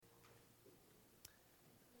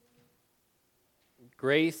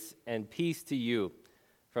Grace and peace to you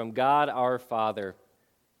from God our Father,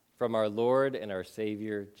 from our Lord and our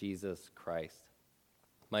Savior, Jesus Christ.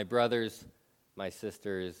 My brothers, my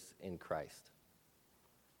sisters in Christ.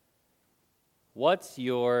 What's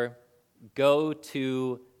your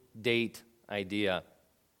go-to date idea?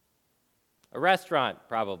 A restaurant,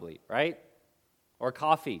 probably, right? Or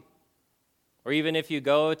coffee. Or even if you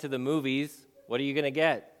go to the movies, what are you going to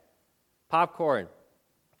get? Popcorn,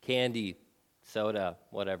 candy, soda,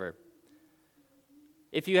 whatever.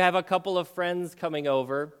 If you have a couple of friends coming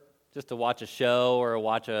over just to watch a show or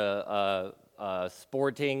watch a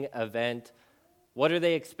sporting event, what are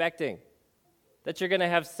they expecting? That you're going to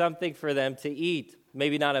have something for them to eat.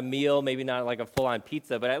 Maybe not a meal, maybe not like a full-on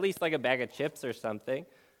pizza, but at least like a bag of chips or something.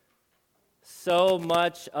 So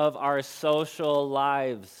much of our social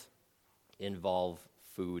lives involve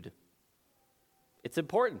food. It's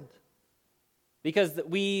important because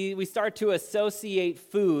we start to associate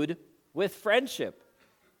food with friendship,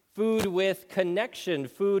 food with connection,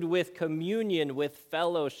 food with communion, with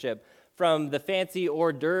fellowship. From the fancy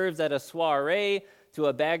hors d'oeuvres at a soiree to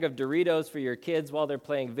a bag of Doritos for your kids while they're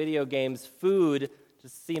playing video games, food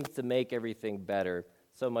just seems to make everything better.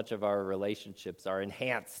 So much of our relationships are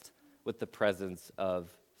enhanced with the presence of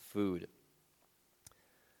food.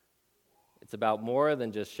 It's about more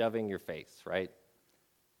than just shoving your face, right?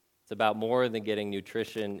 It's about more than getting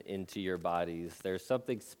nutrition into your bodies. There's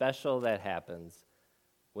something special that happens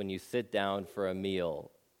when you sit down for a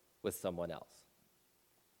meal with someone else.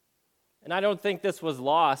 And I don't think this was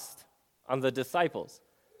lost on the disciples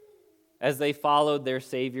as they followed their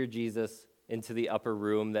Savior Jesus into the upper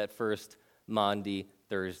room that first Maundy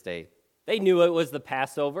Thursday. They knew it was the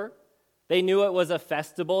Passover. They knew it was a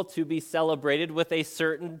festival to be celebrated with a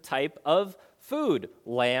certain type of food: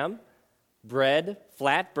 lamb, bread,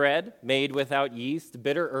 flat bread made without yeast,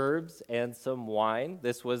 bitter herbs, and some wine.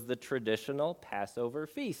 This was the traditional Passover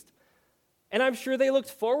feast. And I'm sure they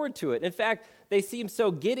looked forward to it. In fact, they seem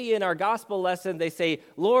so giddy in our gospel lesson. They say,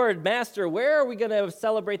 "Lord, Master, where are we going to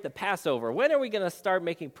celebrate the Passover? When are we going to start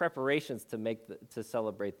making preparations to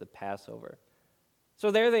celebrate the Passover?"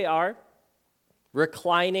 So there they are,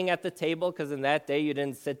 reclining at the table, because in that day you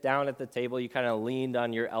didn't sit down at the table. You kind of leaned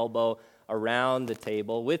on your elbow around the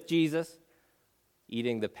table with Jesus,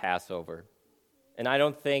 eating the Passover. And I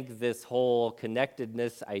don't think this whole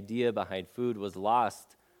connectedness idea behind food was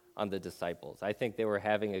lost on the disciples. I think they were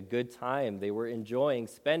having a good time. They were enjoying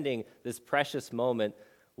spending this precious moment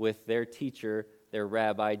with their teacher, their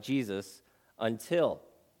rabbi, Jesus, until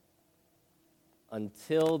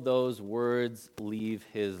those words leave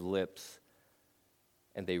his lips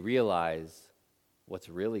and they realize what's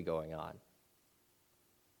really going on.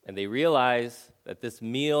 And they realize that this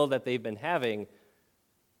meal that they've been having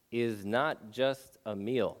is not just a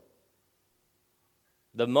meal.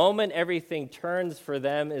 The moment everything turns for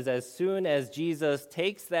them is as soon as Jesus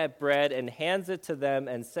takes that bread and hands it to them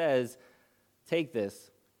and says, "Take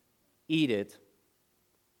this, eat it."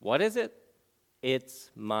 What is it?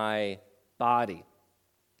 It's my body.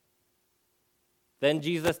 Then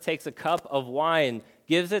Jesus takes a cup of wine,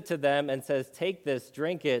 gives it to them, and says, "Take this,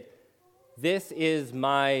 drink it. This is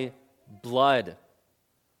my blood."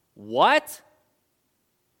 What?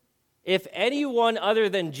 If anyone other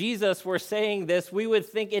than Jesus were saying this, we would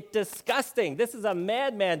think it disgusting. This is a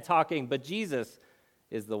madman talking, but Jesus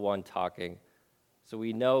is the one talking. So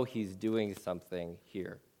we know he's doing something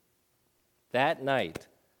here. That night,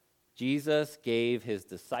 Jesus gave his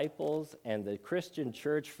disciples and the Christian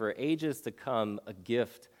church for ages to come a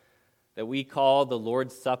gift that we call the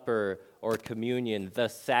Lord's Supper or communion, the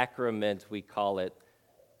sacrament we call it.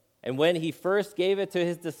 And when he first gave it to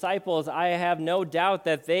his disciples, I have no doubt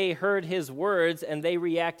that they heard his words and they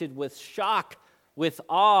reacted with shock, with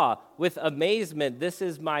awe, with amazement. This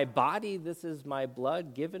is my body, this is my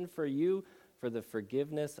blood given for you for the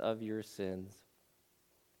forgiveness of your sins.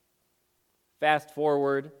 Fast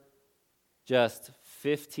forward just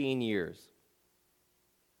 15 years.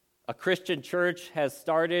 A Christian church has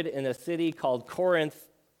started in a city called Corinth,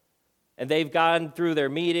 and they've gone through their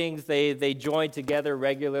meetings. They join together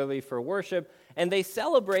regularly for worship, and they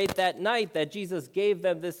celebrate that night that Jesus gave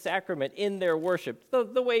them this sacrament in their worship,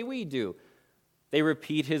 the way we do. They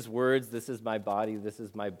repeat his words, "This is my body, this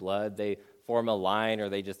is my blood." They form a line, or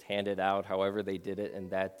they just hand it out, however they did it in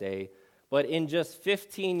that day. But in just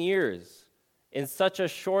 15 years, in such a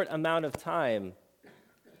short amount of time,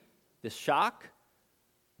 the shock,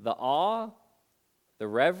 the awe, the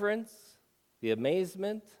reverence, the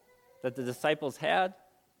amazement that the disciples had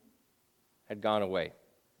gone away.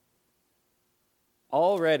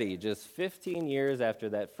 Already, just 15 years after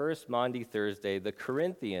that first Maundy Thursday, the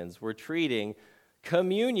Corinthians were treating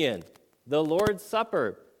communion, the Lord's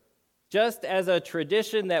Supper, just as a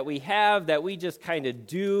tradition that we have that we just kind of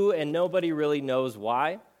do and nobody really knows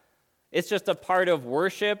why. It's just a part of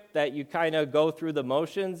worship that you kind of go through the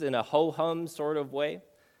motions in a ho-hum sort of way.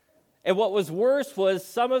 And what was worse was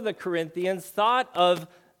some of the Corinthians thought of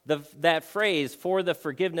that phrase, for the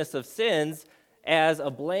forgiveness of sins, as a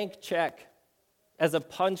blank check, as a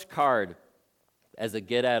punch card, as a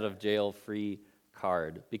get-out-of-jail-free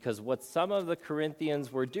card. Because what some of the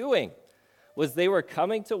Corinthians were doing was they were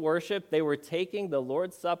coming to worship, they were taking the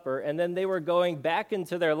Lord's Supper, and then they were going back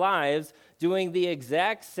into their lives doing the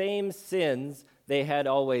exact same sins they had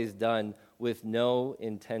always done with no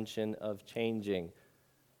intention of changing.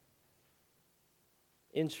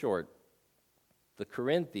 In short, the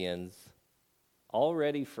Corinthians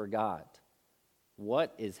already forgot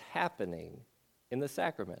what is happening in the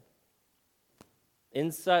sacrament.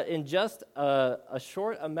 In just a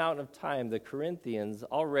short amount of time, the Corinthians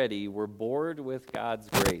already were bored with God's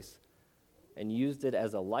grace and used it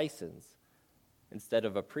as a license instead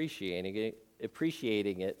of appreciating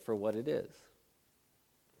it for what it is.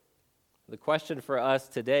 The question for us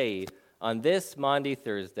today on this Maundy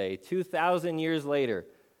Thursday, 2,000 years later,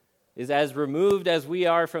 is as removed as we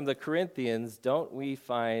are from the Corinthians, don't we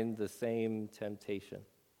find the same temptation?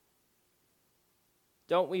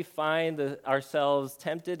 Don't we find ourselves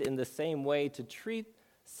tempted in the same way to treat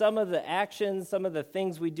some of the actions, some of the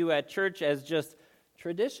things we do at church as just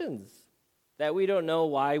traditions that we don't know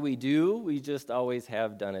why we do, we just always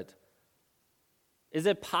have done it? Is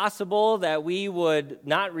it possible that we would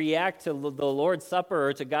not react to the Lord's Supper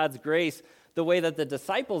or to God's grace the way that the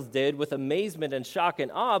disciples did, with amazement and shock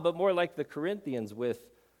and awe, but more like the Corinthians, with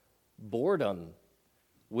boredom,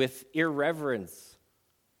 with irreverence,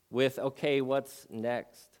 with, okay, what's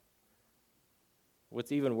next?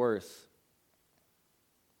 What's even worse?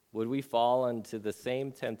 Would we fall into the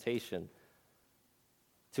same temptation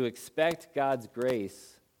to expect God's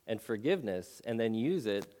grace and forgiveness and then use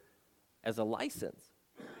it as a license,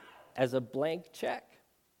 as a blank check,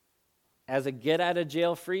 as a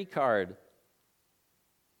get-out-of-jail-free card?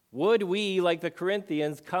 Would we, like the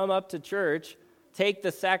Corinthians, come up to church, take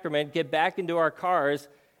the sacrament, get back into our cars,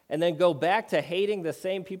 and then go back to hating the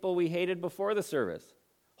same people we hated before the service,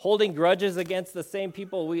 holding grudges against the same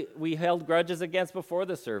people we held grudges against before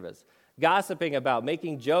the service, gossiping about,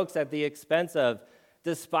 making jokes at the expense of,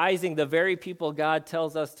 despising the very people God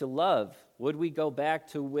tells us to love? Would we go back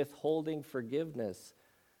to withholding forgiveness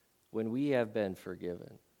when we have been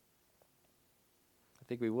forgiven? I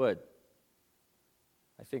think we would.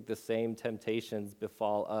 I think the same temptations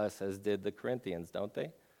befall us as did the Corinthians, don't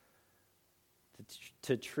they?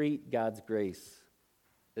 To treat God's grace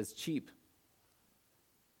as cheap,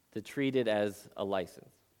 to treat it as a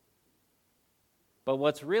license. But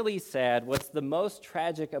what's really sad, what's the most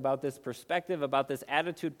tragic about this perspective, about this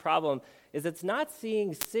attitude problem, is it's not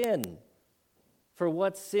seeing sin for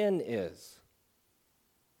what sin is.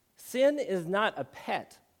 Sin is not a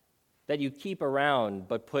pet that you keep around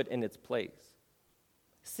but put in its place.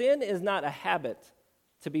 Sin is not a habit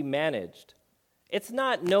to be managed. It's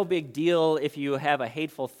not no big deal if you have a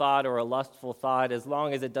hateful thought or a lustful thought as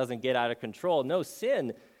long as it doesn't get out of control. No,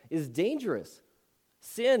 sin is dangerous.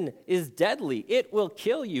 Sin is deadly. It will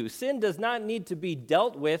kill you. Sin does not need to be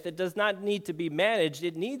dealt with. It does not need to be managed.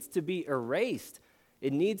 It needs to be erased.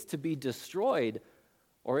 It needs to be destroyed,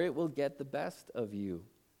 or it will get the best of you.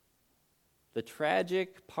 The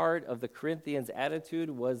tragic part of the Corinthians' attitude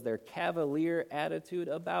was their cavalier attitude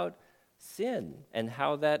about sin and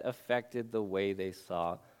how that affected the way they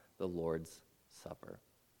saw the Lord's Supper.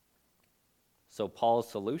 So Paul's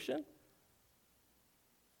solution?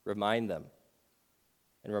 Remind them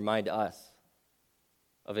and remind us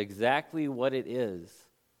of exactly what it is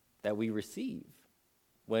that we receive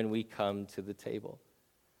when we come to the table.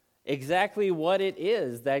 Exactly what it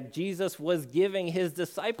is that Jesus was giving his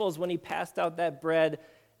disciples when he passed out that bread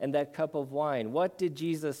and that cup of wine. What did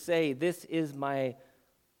Jesus say? This is my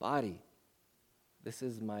body. This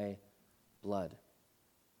is my blood.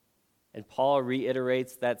 And Paul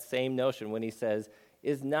reiterates that same notion when he says,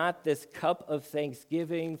 is not this cup of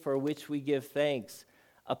thanksgiving for which we give thanks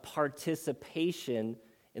a participation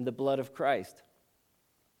in the blood of Christ?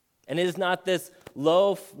 And is not this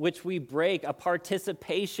loaf which we break a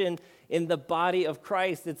participation in the body of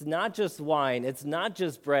Christ? It's not just wine, it's not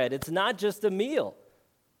just bread, it's not just a meal.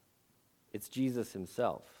 It's Jesus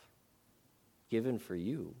himself, given for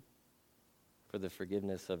you for the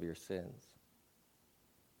forgiveness of your sins.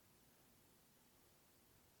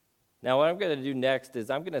 Now, what I'm going to do next is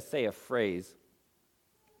I'm going to say a phrase,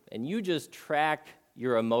 and you just track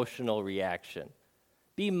your emotional reaction.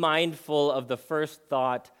 Be mindful of the first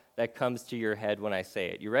thought that comes to your head when I say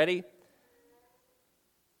it. You ready?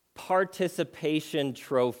 Participation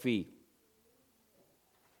trophy.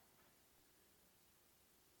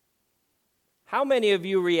 How many of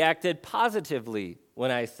you reacted positively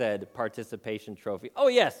when I said participation trophy? Oh,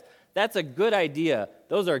 yes, that's a good idea.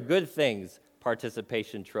 Those are good things,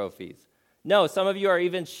 participation trophies. No, some of you are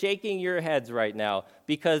even shaking your heads right now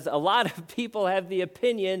because a lot of people have the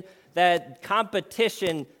opinion that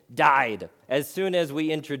competition died as soon as we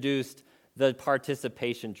introduced the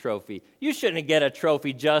participation trophy. You shouldn't get a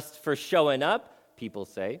trophy just for showing up, people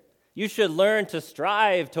say. You should learn to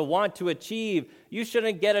strive, to want to achieve. You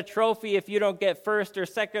shouldn't get a trophy if you don't get first or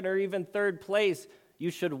second or even third place. You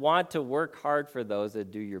should want to work hard for those and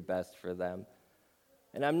do your best for them.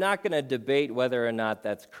 And I'm not going to debate whether or not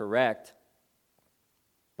that's correct.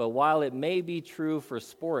 But while it may be true for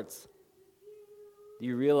sports, do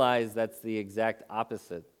you realize that's the exact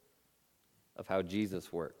opposite of how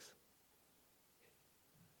Jesus works?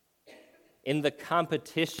 In the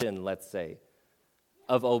competition, let's say,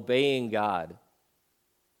 of obeying God,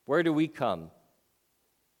 where do we come?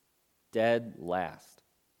 Dead last.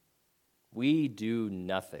 We do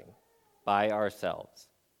nothing by ourselves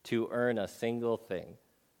to earn a single thing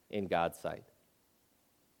in God's sight.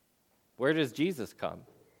 Where does Jesus come?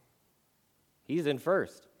 He's in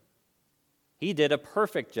first. He did a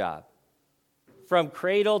perfect job. From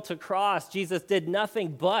cradle to cross, Jesus did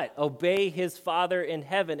nothing but obey his Father in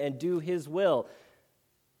heaven and do his will,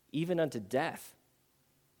 even unto death.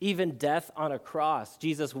 Even death on a cross,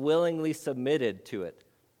 Jesus willingly submitted to it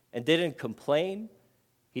and didn't complain.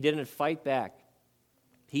 He didn't fight back.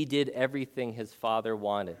 He did everything his Father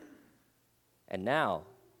wanted. And now,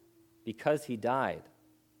 because he died,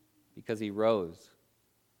 because he rose,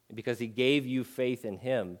 and because he gave you faith in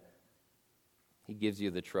him, he gives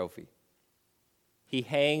you the trophy. He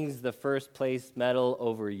hangs the first place medal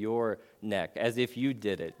over your neck as if you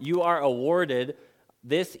did it. You are awarded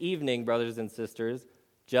this evening, brothers and sisters,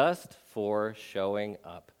 just for showing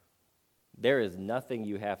up. There is nothing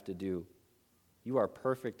you have to do. You are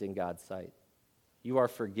perfect in God's sight. You are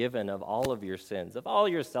forgiven of all of your sins, of all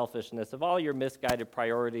your selfishness, of all your misguided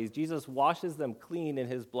priorities. Jesus washes them clean in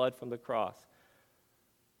his blood from the cross.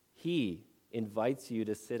 He invites you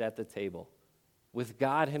to sit at the table with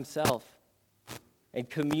God himself and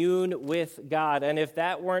commune with God. And if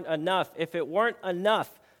that weren't enough, if it weren't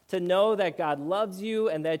enough to know that God loves you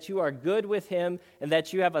and that you are good with him and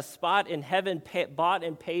that you have a spot in heaven bought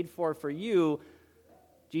and paid for you,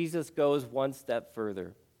 Jesus goes one step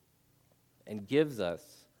further and gives us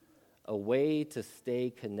a way to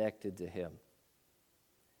stay connected to him.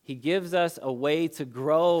 He gives us a way to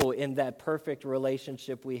grow in that perfect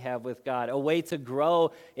relationship we have with God, a way to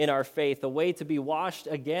grow in our faith, a way to be washed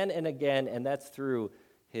again and again, and that's through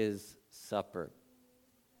his supper.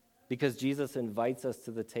 Because Jesus invites us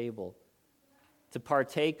to the table to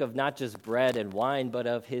partake of not just bread and wine, but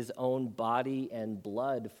of his own body and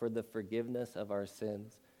blood for the forgiveness of our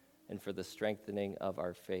sins and for the strengthening of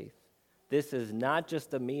our faith. This is not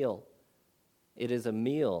just a meal. It is a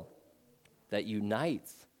meal that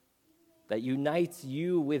unites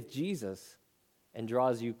you with Jesus and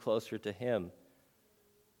draws you closer to him.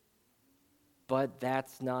 But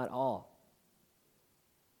that's not all.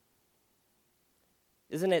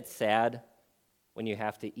 Isn't it sad when you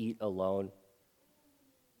have to eat alone?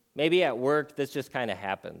 Maybe at work this just kind of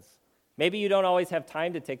happens. Maybe you don't always have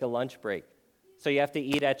time to take a lunch break, so you have to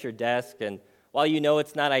eat at your desk, and while you know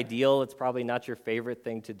it's not ideal, it's probably not your favorite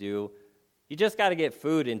thing to do, you just got to get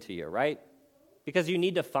food into you, right? Because you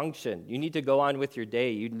need to function. You need to go on with your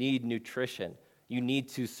day. You need nutrition. You need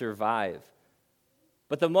to survive.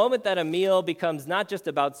 But the moment that a meal becomes not just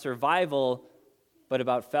about survival, but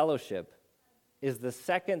about fellowship, is the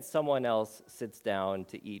second someone else sits down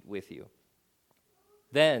to eat with you.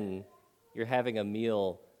 Then you're having a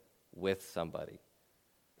meal with somebody.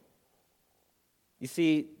 You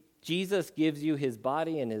see, Jesus gives you his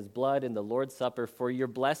body and his blood in the Lord's Supper for your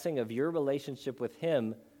blessing of your relationship with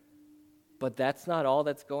him, but that's not all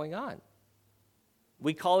that's going on.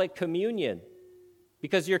 We call it communion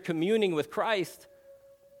because you're communing with Christ,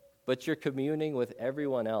 but you're communing with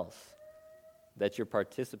everyone else that you're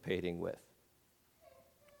participating with.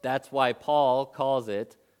 That's why Paul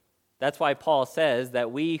says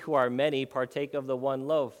that we who are many partake of the one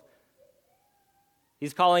loaf.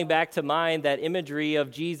 He's calling back to mind that imagery of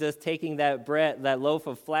Jesus taking that bread, that loaf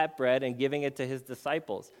of flat bread, and giving it to his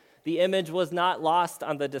disciples. The image was not lost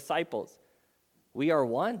on the disciples. We are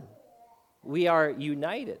one. We are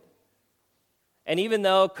united. And even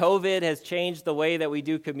though COVID has changed the way that we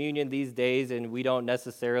do communion these days and we don't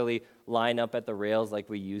necessarily line up at the rails like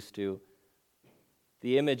we used to,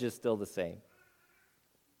 the image is still the same.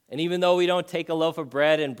 And even though we don't take a loaf of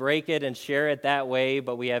bread and break it and share it that way,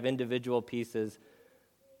 but we have individual pieces,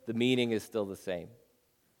 the meaning is still the same.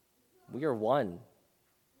 We are one.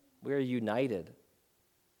 We are united.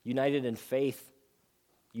 United in faith.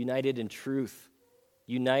 United in truth.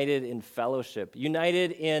 United in fellowship.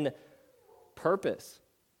 United in purpose.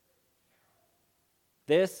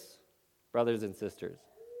 This, brothers and sisters,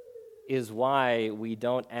 is why we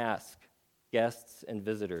don't ask guests and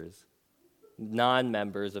visitors,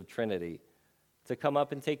 non-members of Trinity, to come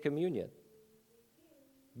up and take communion.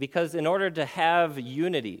 Because in order to have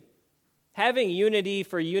unity, having unity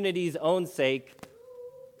for unity's own sake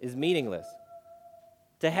is meaningless.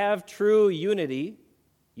 To have true unity,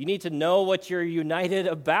 you need to know what you're united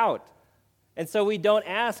about. And so we don't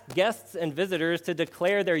ask guests and visitors to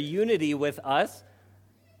declare their unity with us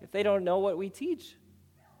if they don't know what we teach,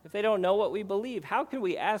 if they don't know what we believe. How can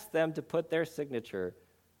we ask them to put their signature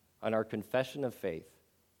on our confession of faith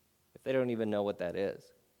if they don't even know what that is?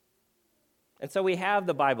 And so we have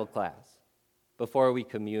the Bible class before we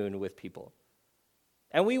commune with people.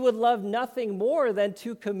 And we would love nothing more than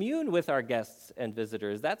to commune with our guests and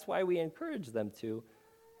visitors. That's why we encourage them to.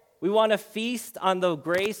 We want to feast on the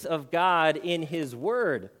grace of God in His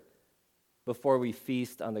Word before we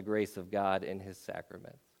feast on the grace of God in His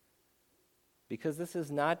sacraments. Because this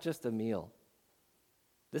is not just a meal.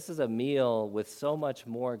 This is a meal with so much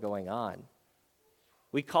more going on.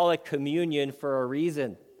 We call it communion for a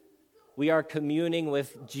reason. We are communing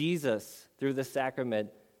with Jesus through the sacrament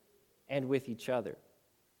and with each other.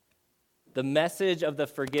 The message of the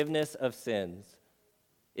forgiveness of sins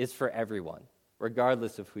is for everyone,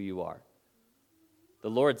 regardless of who you are. The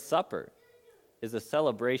Lord's Supper is a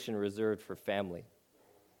celebration reserved for family,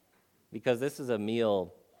 because this is a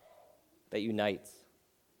meal that unites.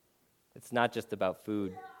 It's not just about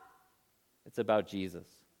food. It's about Jesus.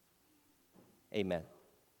 Amen.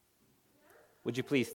 Would you please